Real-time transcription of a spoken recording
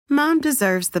Mom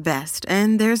deserves the best,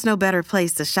 and there's no better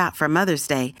place to shop for Mother's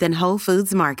Day than Whole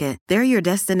Foods Market. They're your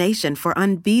destination for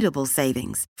unbeatable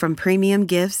savings, from premium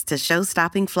gifts to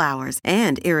show-stopping flowers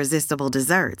and irresistible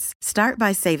desserts. Start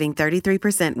by saving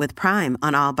 33% with Prime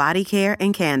on all body care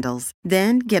and candles.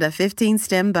 Then get a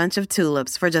 15-stem bunch of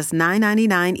tulips for just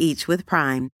 $9.99 each with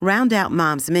Prime. Round out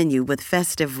Mom's menu with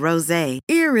festive rosé,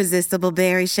 irresistible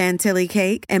berry chantilly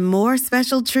cake, and more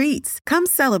special treats. Come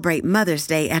celebrate Mother's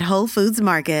Day at Whole Foods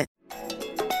Market.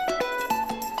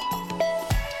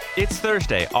 It's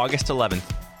Thursday, August 11th.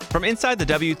 From inside the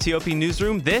WTOP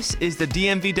newsroom, this is the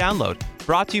DMV Download,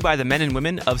 brought to you by the men and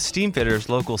women of Steamfitters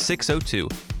Local 602.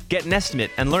 Get an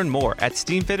estimate and learn more at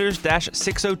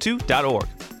steamfitters-602.org.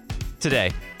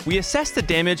 Today, we assess the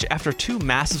damage after two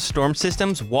massive storm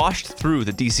systems washed through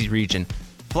the D.C. region.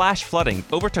 Flash flooding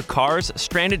overtook cars,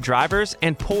 stranded drivers,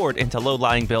 and poured into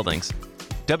low-lying buildings.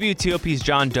 WTOP's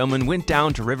John Domen went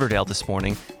down to Riverdale this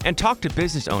morning and talked to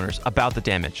business owners about the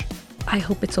damage. I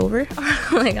hope it's over.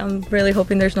 I'm really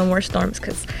hoping there's no more storms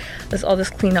because there's all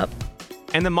this cleanup.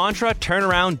 And the mantra, turn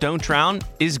around, don't drown,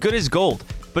 is good as gold.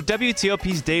 But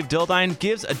WTOP's Dave Dildine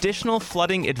gives additional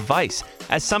flooding advice,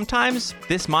 as sometimes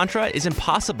this mantra is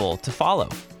impossible to follow.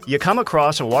 You come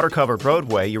across a water-covered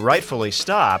roadway, you rightfully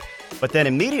stop, but then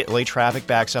immediately traffic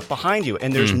backs up behind you,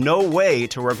 and there's no way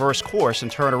to reverse course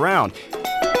and turn around.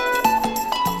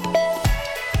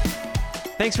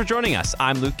 Thanks for joining us.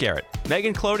 I'm Luke Garrett.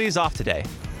 Megan Clody is off today.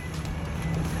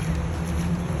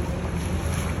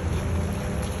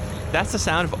 That's the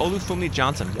sound of Olufumi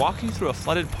Johnson walking through a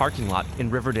flooded parking lot in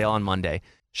Riverdale on Monday.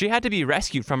 She had to be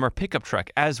rescued from her pickup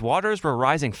truck as waters were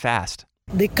rising fast.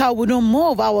 The car wouldn't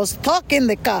move. I was stuck in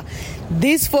the car.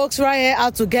 These folks right here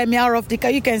had to get me out of the car.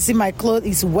 You can see my clothes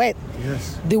is wet.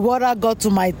 Yes. The water got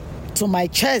to my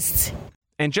chest.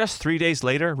 And just 3 days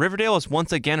later, Riverdale is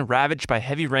once again ravaged by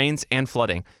heavy rains and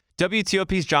flooding.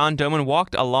 WTOP's John Domen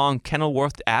walked along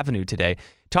Kenilworth Avenue today,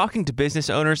 talking to business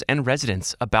owners and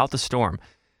residents about the storm.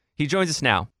 He joins us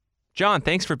now. John,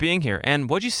 thanks for being here. And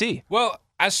what'd you see? Well,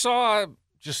 I saw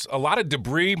just a lot of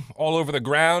debris all over the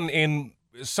ground in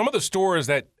some of the stores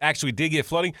that actually did get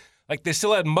flooding. Like they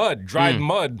still had mud, dried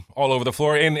mud all over the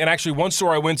floor. And actually one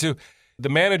store I went to, the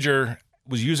manager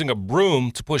was using a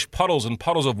broom to push puddles and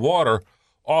puddles of water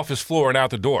off his floor and out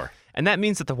the door. And that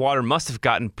means that the water must have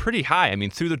gotten pretty high. I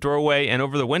mean, through the doorway and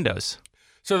over the windows.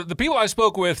 So the people I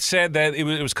spoke with said that it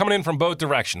was coming in from both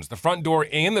directions, the front door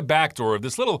and the back door of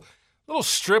this little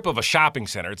strip of a shopping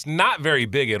center. It's not very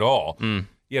big at all.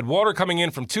 You had water coming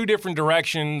in from two different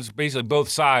directions, basically both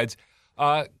sides.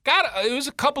 It was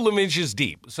a couple of inches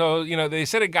deep. So, they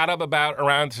said it got up about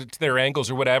around to their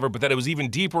ankles or whatever, but that it was even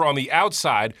deeper on the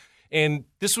outside. And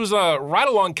this was right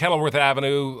along Kenilworth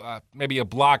Avenue, maybe a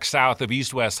block south of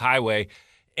East-West Highway.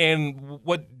 And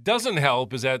what doesn't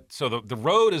help is that, so the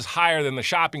road is higher than the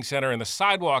shopping center, and the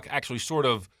sidewalk actually sort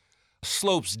of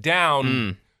slopes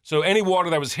down. So any water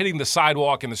that was hitting the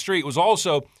sidewalk and the street was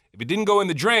also, if it didn't go in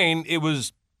the drain, it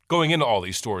was going into all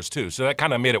these stores too. So that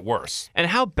kind of made it worse. And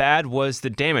how bad was the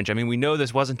damage? I mean, we know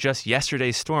this wasn't just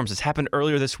yesterday's storms. This happened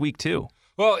earlier this week too.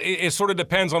 Well, it sort of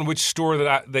depends on which store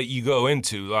that you go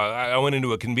into. I went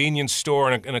into a convenience store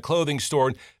and a clothing store,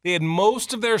 and they had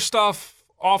most of their stuff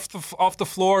off the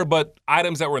floor, but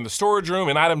items that were in the storage room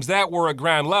and items that were at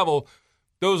ground level,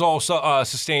 those all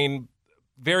sustained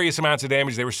various amounts of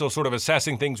damage. They were still sort of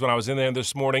assessing things when I was in there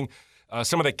this morning.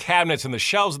 Some of the cabinets and the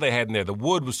shelves that they had in there, the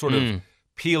wood was sort of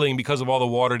peeling because of all the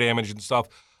water damage and stuff.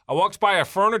 I walked by a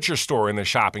furniture store in the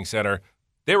shopping center.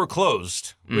 They were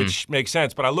closed, which makes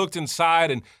sense. But I looked inside,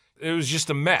 and it was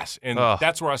just a mess. And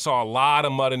that's where I saw a lot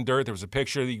of mud and dirt. There was a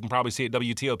picture that you can probably see at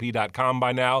WTOP.com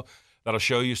by now that'll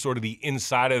show you sort of the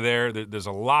inside of there. There's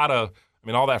a lot of,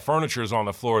 all that furniture is on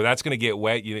the floor. That's going to get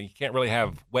wet. You can't really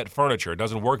have wet furniture. It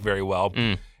doesn't work very well.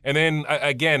 And then,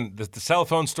 again, the cell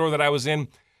phone store that I was in,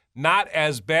 not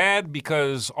as bad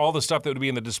because all the stuff that would be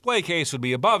in the display case would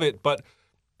be above it, but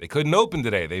they couldn't open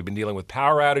today. They've been dealing with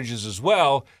power outages as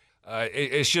well.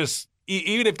 It's just,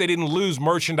 even if they didn't lose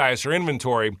merchandise or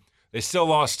inventory, they still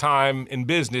lost time in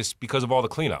business because of all the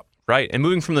cleanup. Right. And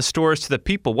moving from the stores to the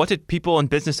people, what did people and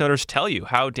business owners tell you?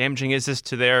 How damaging is this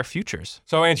to their futures?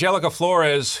 So Angelica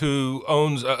Flores, who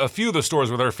owns a few of the stores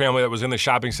with her family that was in the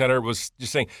shopping center, was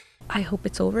just saying, I hope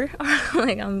it's over.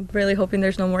 I'm really hoping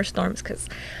there's no more storms because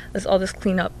there's all this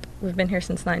cleanup. We've been here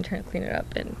since 9 trying to clean it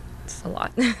up, and it's a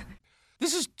lot.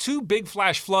 This is 2 big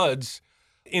flash floods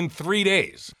in 3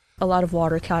 days. A lot of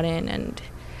water got in, and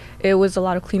it was a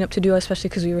lot of cleanup to do, especially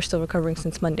because we were still recovering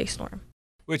since Monday's storm.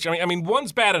 Which,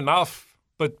 one's bad enough,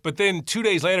 but then 2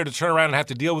 days later to turn around and have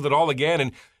to deal with it all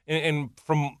again. And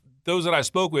from those that I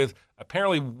spoke with,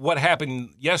 apparently what happened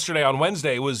yesterday on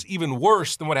Wednesday was even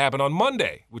worse than what happened on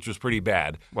Monday, which was pretty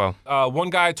bad. Wow. One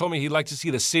guy told me he'd like to see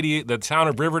the town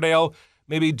of Riverdale,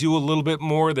 maybe do a little bit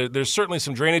more. There's certainly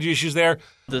some drainage issues there.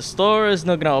 The store is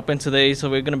not going to open today, so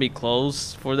we're going to be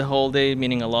closed for the whole day,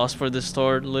 meaning a loss for the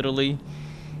store, literally.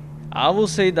 I will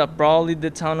say that probably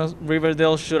the town of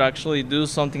Riverdale should actually do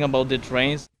something about the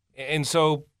drains. And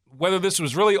so whether this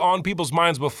was really on people's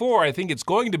minds before, I think it's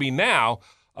going to be now.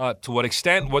 To what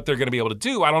extent, what they're going to be able to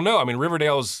do, I don't know. I mean,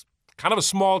 Riverdale is kind of a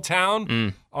small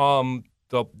town.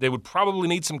 They would probably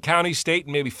need some county, state,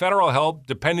 and maybe federal help,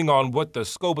 depending on what the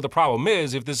scope of the problem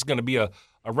is, if this is going to be a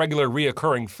regular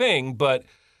reoccurring thing. But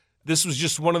this was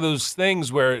just one of those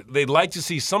things where they'd like to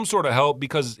see some sort of help,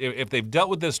 because if they've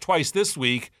dealt with this twice this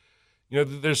week,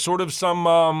 there's sort of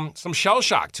some shell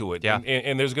shock to it. Yeah.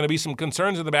 And there's going to be some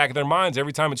concerns in the back of their minds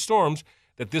every time it storms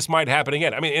that this might happen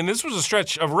again. I mean, and this was a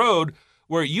stretch of road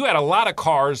where you had a lot of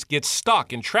cars get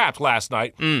stuck and trapped last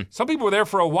night. Some people were there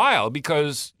for a while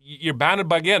because you're bounded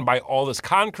by all this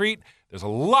concrete. There's a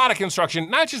lot of construction,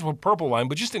 not just with Purple Line,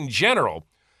 but just in general.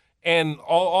 And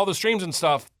all the streams and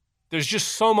stuff, there's just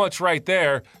so much right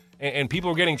there, and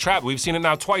people are getting trapped. We've seen it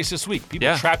now twice this week.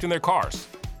 People trapped in their cars.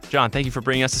 John, thank you for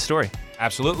bringing us the story.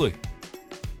 Absolutely.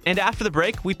 And after the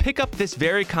break, we pick up this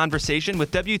very conversation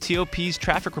with WTOP's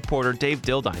traffic reporter, Dave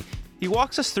Dildine. He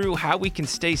walks us through how we can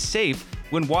stay safe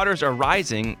when waters are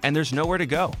rising and there's nowhere to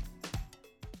go.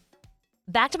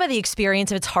 Backed by the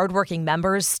experience of its hardworking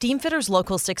members, Steamfitters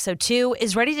Local 602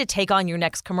 is ready to take on your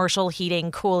next commercial,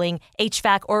 heating, cooling,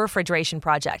 HVAC, or refrigeration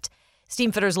project.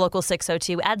 Steamfitters Local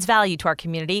 602 adds value to our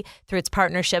community through its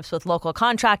partnerships with local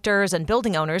contractors and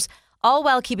building owners, all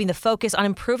while keeping the focus on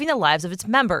improving the lives of its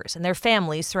members and their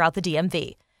families throughout the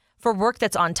DMV. For work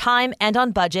that's on time and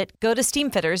on budget, go to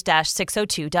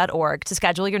steamfitters-602.org to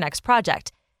schedule your next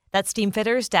project. That's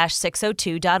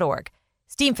steamfitters-602.org.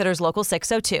 Steamfitters Local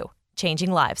 602,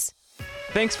 changing lives.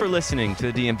 Thanks for listening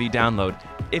to the DMV Download.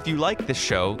 If you like this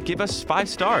show, give us 5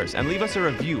 stars and leave us a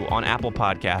review on Apple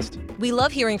Podcast. We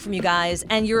love hearing from you guys,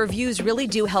 and your reviews really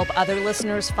do help other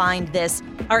listeners find this,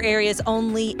 our area's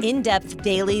only in-depth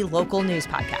daily local news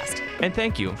podcast. And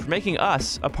thank you for making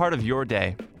us a part of your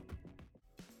day.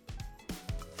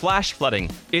 Flash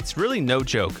flooding. It's really no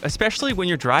joke, especially when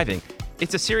you're driving.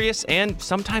 It's a serious and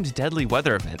sometimes deadly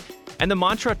weather event. And the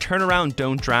mantra, "turn around,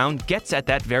 don't drown," gets at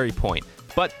that very point.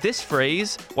 But this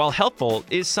phrase, while helpful,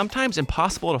 is sometimes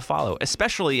impossible to follow,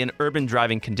 especially in urban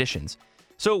driving conditions.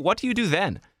 So what do you do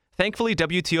then? Thankfully,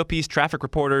 WTOP's traffic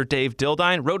reporter, Dave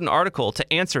Dildine, wrote an article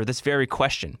to answer this very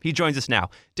question. He joins us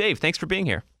now. Dave, thanks for being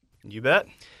here. You bet.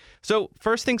 So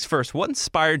first things first, what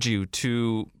inspired you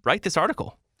to write this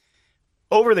article?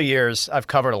 Over the years, I've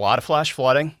covered a lot of flash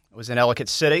flooding. I was in Ellicott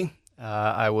City.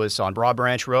 I was on Broad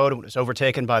Branch Road when it was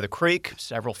overtaken by the creek,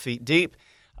 several feet deep.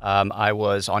 I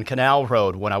was on Canal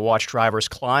Road when I watched drivers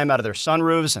climb out of their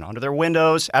sunroofs and out of their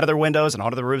windows and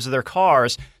onto the roofs of their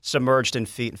cars, submerged in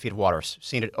feet and feet of water.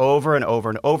 Seen it over and over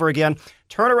and over again.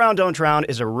 Turn around, don't drown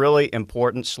is a really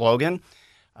important slogan.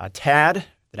 TAD,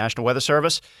 the National Weather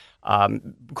Service,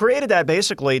 created that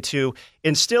basically to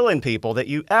instill in people that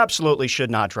you absolutely should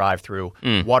not drive through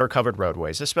water-covered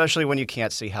roadways, especially when you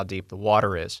can't see how deep the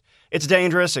water is. It's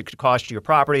dangerous. It could cost you your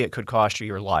property. It could cost you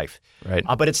your life. Right.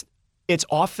 But it's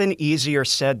often easier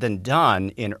said than done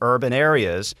in urban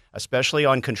areas, especially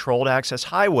on controlled access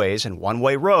highways and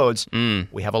one-way roads.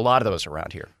 We have a lot of those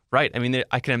around here. Right. I mean,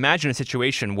 I can imagine a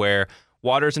situation where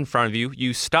water's in front of you,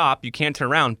 you stop, you can't turn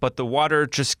around, but the water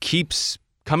just keeps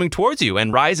coming towards you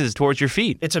and rises towards your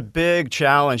feet. It's a big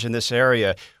challenge in this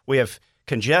area. We have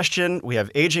congestion, we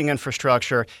have aging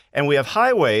infrastructure, and we have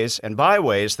highways and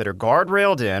byways that are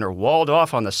guardrailed in or walled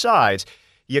off on the sides.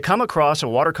 You come across a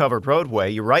water-covered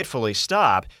roadway, you rightfully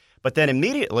stop, but then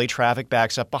immediately traffic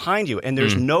backs up behind you, and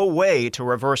there's no way to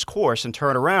reverse course and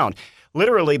turn around.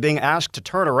 Literally being asked to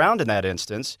turn around in that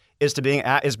instance is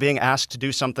being asked to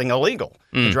do something illegal,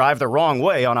 to drive the wrong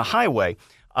way on a highway.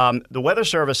 The Weather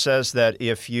Service says that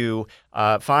if you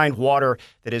find water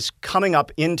that is coming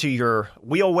up into your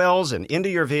wheel wells and into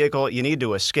your vehicle, you need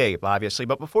to escape, obviously.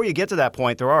 But before you get to that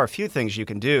point, there are a few things you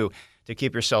can do to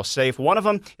keep yourself safe. One of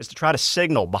them is to try to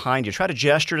signal behind you. Try to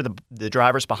gesture to the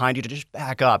drivers behind you to just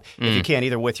back up if you can,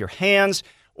 either with your hands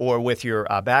or with your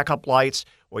backup lights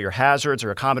or your hazards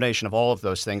or a combination of all of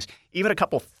those things. Even a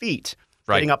couple feet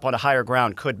getting up onto higher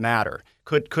ground could matter.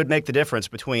 Could make the difference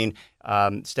between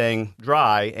staying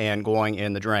dry and going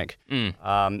in the drink.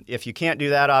 If you can't do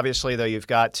that, obviously, though, you've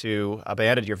got to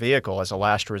abandon your vehicle as a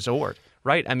last resort.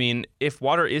 Right. I mean, if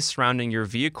water is surrounding your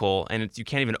vehicle and you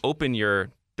can't even open your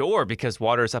door because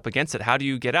water is up against it. How do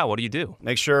you get out? What do you do?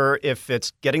 Make sure if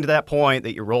it's getting to that point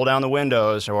that you roll down the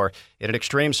windows, or in an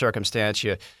extreme circumstance,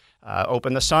 you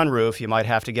open the sunroof. You might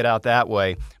have to get out that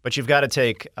way. But you've got to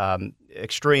take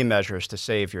extreme measures to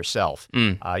save yourself.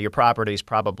 Your property's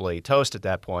probably toast at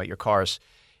that point. Your car's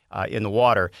in the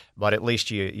water, but at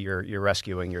least you're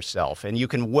rescuing yourself. And you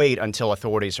can wait until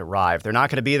authorities arrive. They're not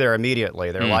going to be there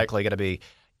immediately. They're likely going to be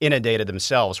inundated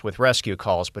themselves with rescue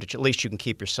calls, but at least you can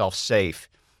keep yourself safe.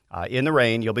 In the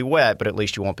rain, you'll be wet, but at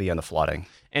least you won't be in the flooding.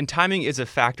 And timing is a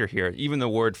factor here. Even the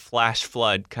word flash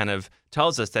flood kind of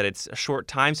tells us that it's a short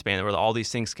time span where all these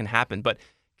things can happen. But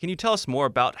can you tell us more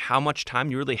about how much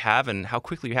time you really have and how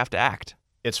quickly you have to act?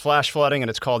 It's flash flooding, and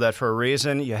it's called that for a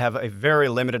reason. You have a very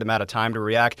limited amount of time to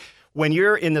react. When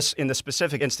you're in the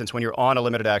specific instance, when you're on a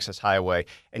limited access highway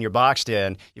and you're boxed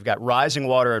in, you've got rising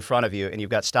water in front of you, and you've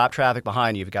got stop traffic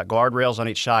behind you, you've got guardrails on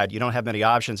each side, you don't have many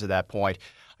options at that point.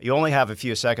 You only have a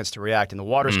few seconds to react, and the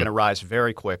water's going to rise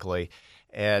very quickly.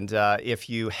 And if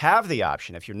you have the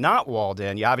option, if you're not walled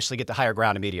in, you obviously get to higher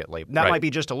ground immediately. That might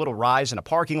be just a little rise in a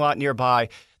parking lot nearby.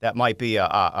 That might be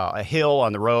a hill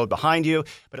on the road behind you,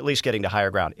 but at least getting to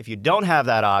higher ground. If you don't have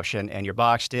that option and you're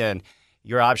boxed in,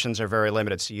 your options are very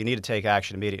limited, so you need to take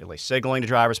action immediately. Signaling to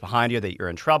drivers behind you that you're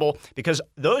in trouble, because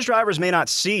those drivers may not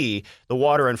see the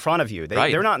water in front of you.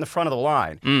 They're not in the front of the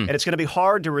line. And it's going to be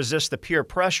hard to resist the peer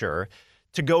pressure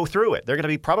to go through it. They're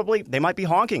going to be they might be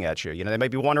honking at you. They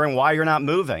might be wondering why you're not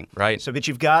moving. Right. So, but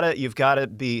you've got to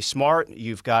be smart.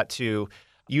 You've got to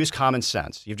use common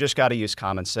sense. You've just got to use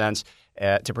common sense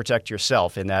to protect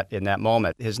yourself in that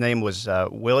moment. His name was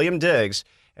William Diggs,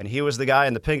 and he was the guy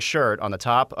in the pink shirt on the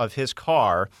top of his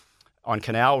car on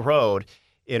Canal Road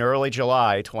in early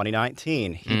July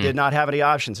 2019. He did not have any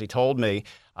options. He told me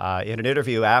in an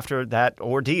interview after that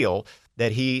ordeal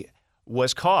that he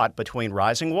was caught between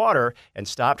rising water and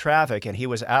stopped traffic, and he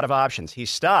was out of options. He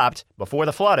stopped before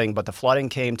the flooding, but the flooding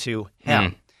came to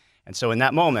him. And so in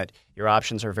that moment, your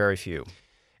options are very few.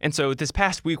 And so this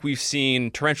past week, we've seen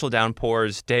torrential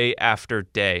downpours day after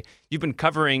day. You've been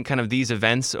covering kind of these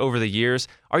events over the years.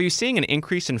 Are you seeing an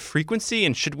increase in frequency,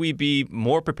 and should we be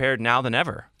more prepared now than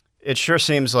ever? It sure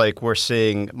seems like we're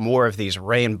seeing more of these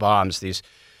rain bombs.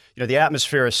 The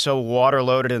atmosphere is so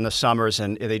water-loaded in the summers,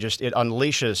 and it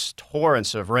unleashes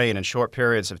torrents of rain in short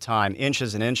periods of time,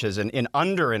 inches and inches, and in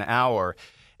under an hour.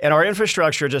 And our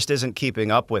infrastructure just isn't keeping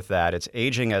up with that. It's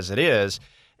aging as it is.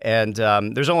 And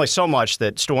there's only so much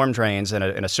that storm drains and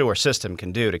a sewer system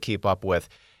can do to keep up with,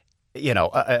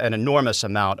 an enormous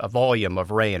amount of volume of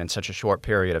rain in such a short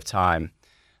period of time.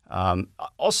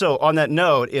 Also, on that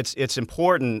note, it's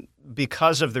important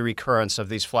because of the recurrence of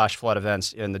these flash flood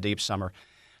events in the deep summer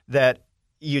that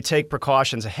you take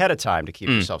precautions ahead of time to keep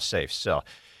yourself safe. So,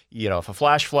 if a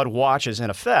flash flood watch is in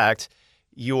effect,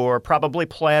 you're probably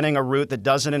planning a route that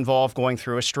doesn't involve going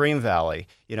through a stream valley.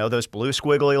 Those blue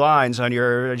squiggly lines on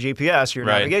your GPS, your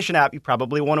navigation app, you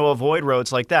probably want to avoid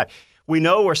roads like that. We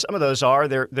know where some of those are.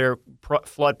 They're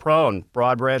flood prone.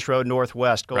 Broad Branch Road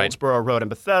Northwest, Goldsboro Road in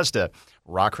Bethesda,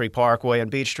 Rock Creek Parkway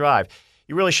and Beach Drive.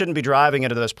 You really shouldn't be driving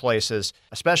into those places,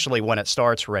 especially when it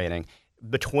starts raining,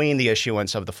 between the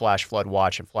issuance of the flash flood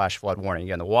watch and flash flood warning.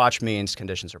 Again, the watch means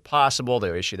conditions are possible.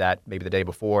 They'll issue that maybe the day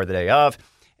before or the day of.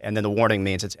 And then the warning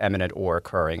means it's imminent or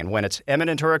occurring. And when it's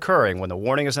imminent or occurring, when the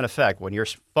warning is in effect, when your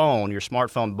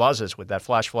smartphone buzzes with that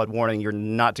flash flood warning, you're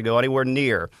not to go anywhere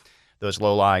near those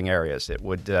low-lying areas. It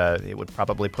would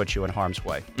probably put you in harm's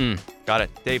way. Got it.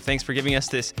 Dave, thanks for giving us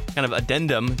this kind of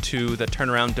addendum to the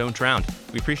Turnaround, Don't Drown.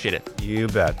 We appreciate it. You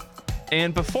bet.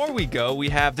 And before we go, we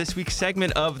have this week's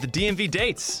segment of the DMV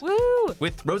Dates. Woo!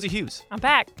 With Rosie Hughes. I'm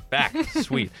back.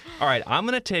 Sweet. All right, I'm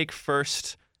going to take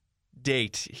first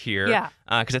date here. Yeah.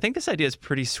 Because I think this idea is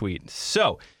pretty sweet.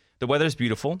 So, the weather's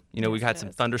beautiful. We've had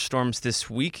some thunderstorms this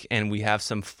week, and we have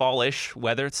some fall-ish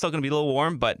weather. It's still going to be a little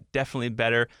warm, but definitely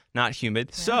better, not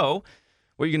humid. Yeah. So,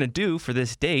 what you're going to do for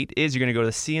this date is you're going to go to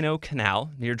the C&O Canal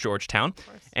near Georgetown,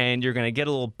 and you're going to get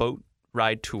a little boat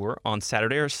ride tour on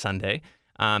Saturday or Sunday.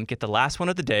 Get the last one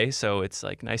of the day, so it's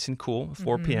like nice and cool,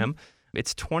 4 p.m.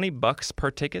 It's $20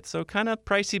 per ticket, so kind of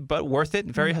pricey, but worth it.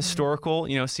 Very historical,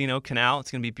 C&O Canal.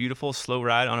 It's going to be beautiful, slow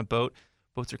ride on a boat.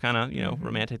 Boats are kind of,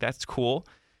 romantic. That's cool.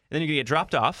 And then you're going to get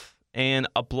dropped off, and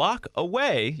a block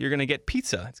away, you're going to get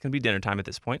pizza. It's going to be dinner time at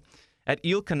this point at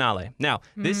Il Canale. Now,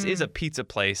 this is a pizza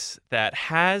place that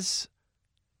has,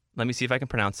 let me see if I can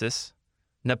pronounce this,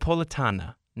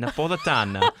 Napoletana.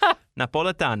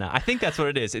 Napoletana. I think that's what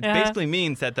it is. It basically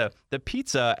means that the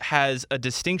pizza has a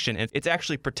distinction. It's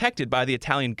actually protected by the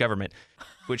Italian government,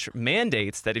 which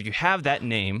mandates that if you have that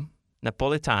name,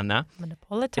 Napolitana.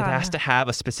 It has to have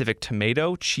a specific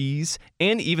tomato, cheese,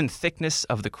 and even thickness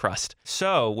of the crust.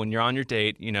 So when you're on your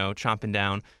date, chomping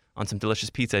down on some delicious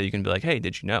pizza, you can be like, hey,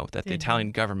 did you know that the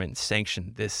Italian government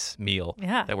sanctioned this meal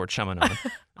that we're chumming on?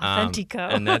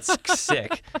 Authentico. And that's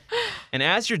sick. And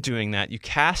as you're doing that, you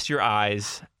cast your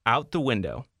eyes out the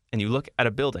window and you look at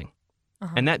a building.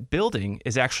 And that building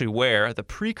is actually where the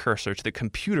precursor to the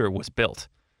computer was built.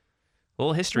 A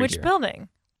little history Which here. building?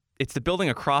 It's the building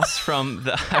across from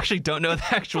I actually don't know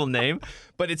the actual name,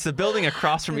 but it's the building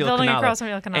across from Il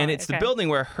Canale. And it's the building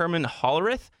where Herman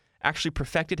Hollerith actually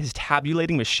perfected his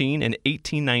tabulating machine in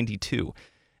 1892.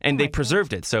 And they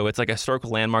preserved it. So it's like a historical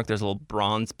landmark. There's a little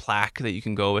bronze plaque that you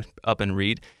can go up and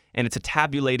read. And it's a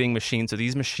tabulating machine. So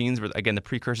these machines were, again, the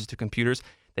precursors to computers.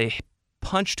 They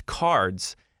punched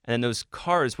cards, and then those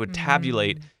cards would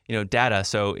tabulate, data.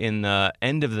 So in the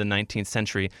end of the 19th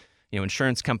century,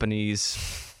 insurance companies,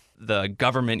 the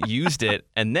government used it,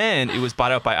 and then it was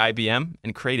bought out by IBM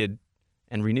and created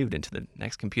and renewed into the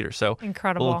next computer. So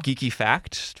incredible. A little geeky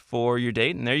fact for your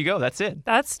date, and there you go. That's it.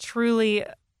 That's truly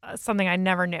something I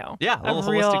never knew. Yeah, a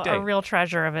little holistic date. A real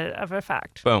treasure of a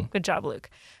fact. Boom. Good job, Luke.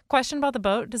 Question about the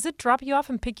boat. Does it drop you off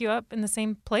and pick you up in the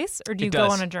same place, or do you go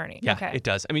on a journey? Yeah, it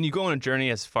does. I mean, you go on a journey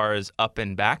as far as up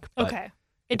and back. But okay.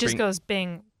 It just goes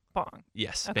bing, bong.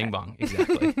 Yes, okay. Bing, bong.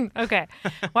 Exactly. Okay.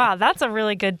 Wow, that's a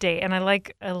really good date, and I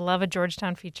love a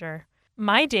Georgetown feature.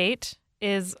 My date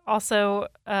is also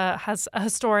has a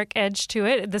historic edge to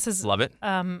it. This is love it.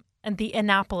 And the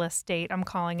Annapolis date, I'm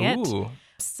calling it. Ooh.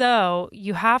 So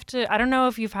you have to. I don't know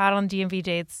if you've had on DMV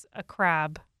dates a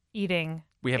crab eating.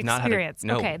 We have experience.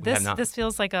 Not had okay, this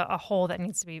feels like a hole that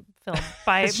needs to be filled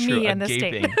by me and this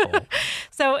date. Hole.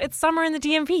 So it's summer in the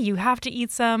DMV. You have to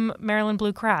eat some Maryland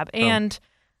blue crab, and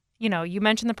you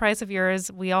mentioned the price of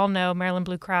yours. We all know Maryland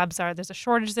blue crabs there's a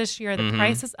shortage this year. The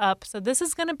price is up. So this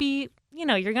is going to be,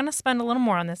 you're going to spend a little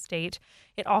more on this date.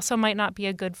 It also might not be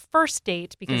a good first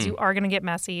date because you are going to get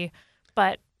messy,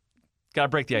 but got to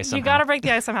break the ice somehow. You got to break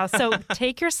the ice somehow. So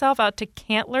take yourself out to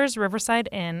Cantler's Riverside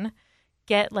Inn,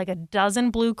 get like a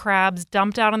dozen blue crabs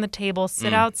dumped out on the table,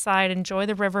 sit outside, enjoy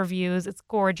the river views. It's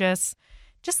gorgeous.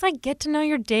 Just get to know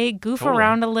your date, goof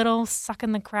around a little,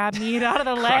 sucking the crab meat out of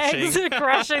the legs,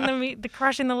 crushing the meat,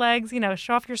 crushing the legs,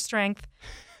 show off your strength.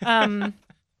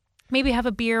 Maybe have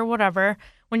a beer, whatever.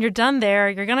 When you're done there,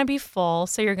 you're going to be full,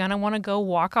 so you're going to want to go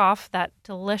walk off that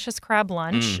delicious crab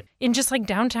lunch in just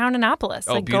downtown Annapolis.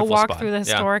 Go walk spot. Through the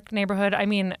historic neighborhood. I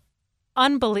mean,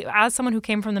 unbelievable. As someone who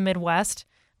came from the Midwest,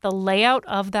 the layout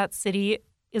of that city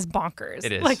is bonkers.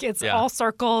 It is. It's all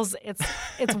circles. It's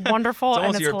wonderful it's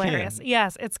and it's European. Hilarious.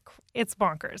 Yes, it's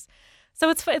bonkers. So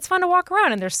it's fun to walk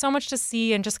around, and there's so much to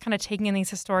see, and just kind of taking in these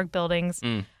historic buildings.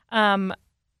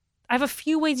 I have a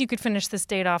few ways you could finish this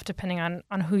date off depending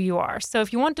on who you are. So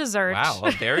if you want dessert. Wow,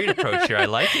 a varied approach here. I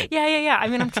like it. Yeah. I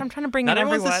mean, I'm trying to bring in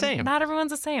everyone. Not everyone's the same. Not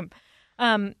everyone's the same.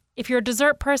 If you're a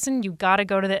dessert person, you got to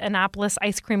go to the Annapolis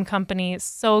Ice Cream Company.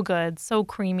 So good, so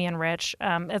creamy and rich.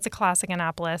 It's a classic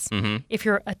Annapolis. If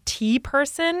you're a tea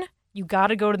person, you got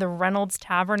to go to the Reynolds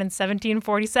Tavern in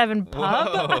 1747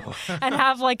 pub and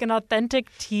have an authentic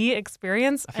tea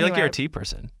experience. I feel like you're a tea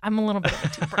person. I'm a little bit of a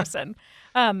tea person.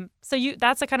 So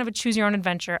that's a kind of a choose your own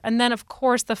adventure. And then, of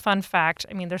course, the fun fact.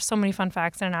 I mean, there's so many fun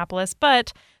facts in Annapolis,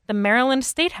 but the Maryland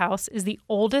State House is the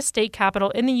oldest state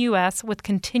capitol in the U.S. with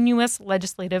continuous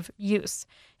legislative use.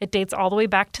 It dates all the way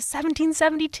back to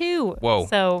 1772. Whoa.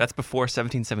 So that's before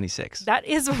 1776. That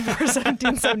is before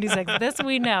 1776. This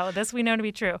we know to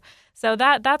be true. So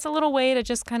that's a little way to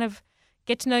just kind of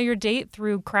get to know your date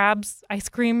through crabs, ice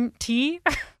cream, tea,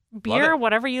 beer,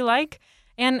 whatever you like.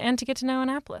 And to get to know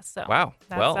Annapolis. So wow.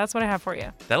 That's what I have for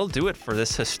you. That'll do it for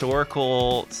this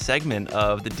historical segment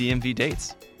of the DMV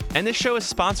dates. And this show is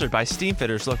sponsored by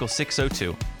Steamfitters Local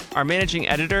 602. Our managing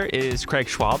editor is Craig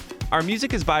Schwab. Our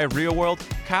music is by Real World.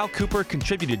 Kyle Cooper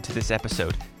contributed to this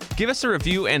episode. Give us a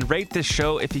review and rate this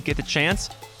show if you get the chance.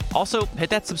 Also, hit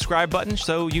that subscribe button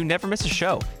so you never miss a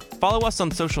show. Follow us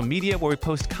on social media where we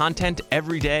post content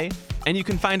every day. And you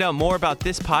can find out more about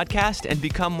this podcast and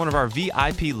become one of our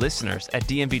VIP listeners at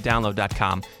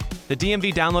dmvdownload.com. The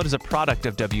DMV Download is a product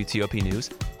of WTOP News.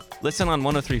 Listen on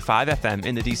 103.5 FM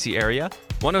in the DC area,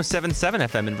 107.7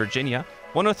 FM in Virginia,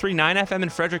 103.9 FM in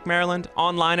Frederick, Maryland,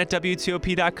 online at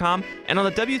WTOP.com, and on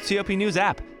the WTOP News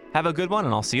app. Have a good one,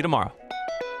 and I'll see you tomorrow.